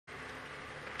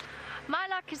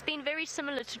has been very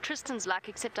similar to Tristan's luck,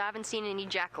 except I haven't seen any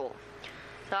jackal.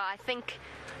 So I think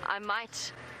I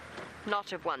might not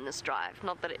have won this drive.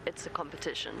 Not that it's a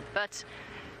competition, but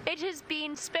it has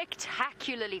been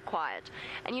spectacularly quiet.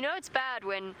 And you know it's bad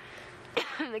when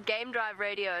the game drive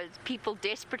radio is people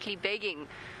desperately begging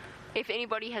if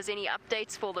anybody has any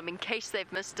updates for them in case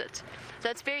they've missed it. So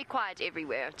it's very quiet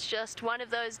everywhere. It's just one of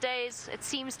those days. It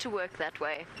seems to work that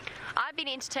way. I've been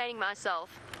entertaining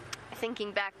myself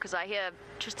thinking back, because I hear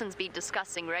Tristan's been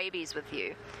discussing rabies with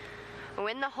you.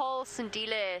 When the whole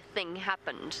Sindile thing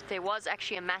happened, there was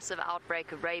actually a massive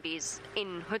outbreak of rabies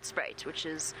in Hoedspruit, which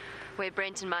is where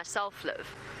Brent and myself live.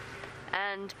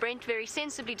 And Brent very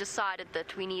sensibly decided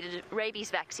that we needed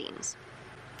rabies vaccines.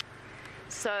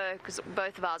 So, because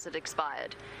both of ours had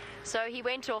expired. So he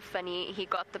went off and he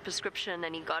got the prescription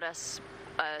and he got us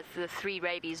the 3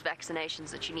 rabies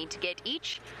vaccinations that you need to get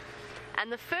each. And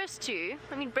the first 2,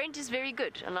 I mean, Brent is very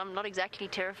good, and I'm not exactly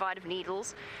terrified of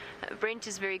needles. Brent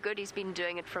is very good, he's been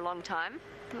doing it for a long time.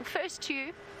 And the first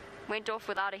 2 went off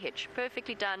without a hitch,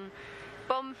 perfectly done,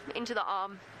 boom, into the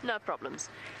arm, no problems.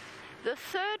 The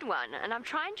third one, and I'm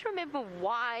trying to remember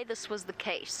why this was the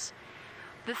case.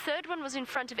 The third one was in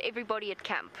front of everybody at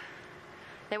camp.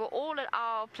 They were all at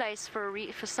our place for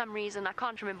some reason, I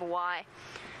can't remember why.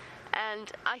 And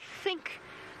I think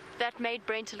that made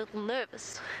Brent a little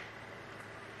nervous.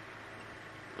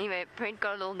 Anyway, Brent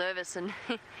got a little nervous, and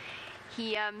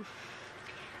he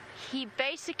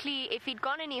basically, if he'd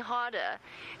gone any harder,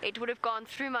 it would have gone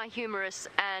through my humerus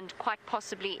and quite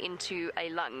possibly into a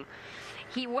lung.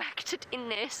 He whacked it in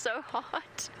there so hard,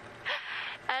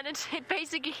 and it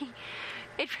basically,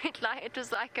 it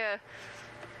was like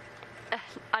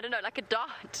I don't know, like a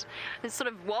dart. It sort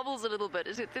of wobbles a little bit.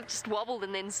 It just wobbled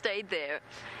and then stayed there.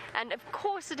 And of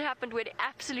course it happened when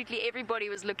absolutely everybody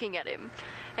was looking at him.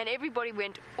 And everybody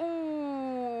went,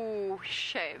 ooh,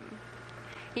 shame.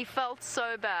 He felt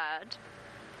so bad.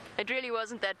 It really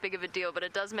wasn't that big of a deal, but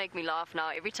it does make me laugh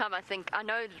now. Every time I think, I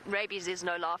know rabies is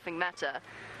no laughing matter,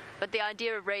 but the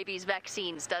idea of rabies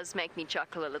vaccines does make me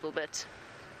chuckle a little bit.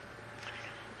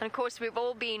 And of course we've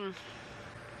all been,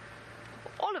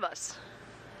 all of us,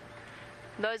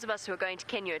 those of us who are going to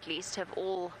Kenya at least, have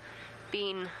all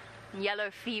been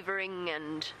yellow fevering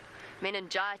and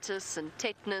meningitis and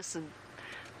tetanus and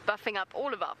buffing up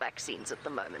all of our vaccines at the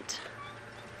moment.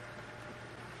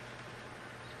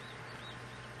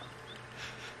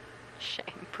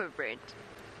 Shame, poor Brent.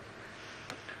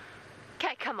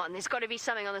 Okay, come on, there's got to be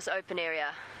something on this open area.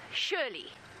 Surely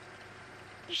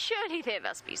there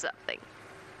must be something.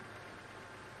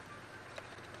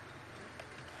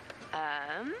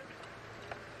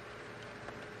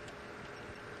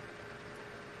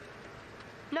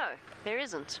 No, there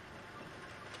isn't.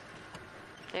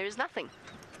 There is nothing.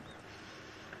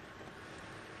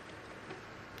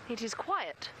 It is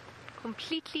quiet,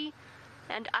 completely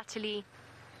and utterly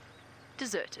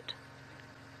deserted.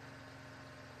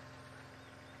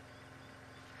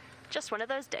 Just one of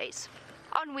those days.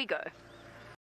 On we go.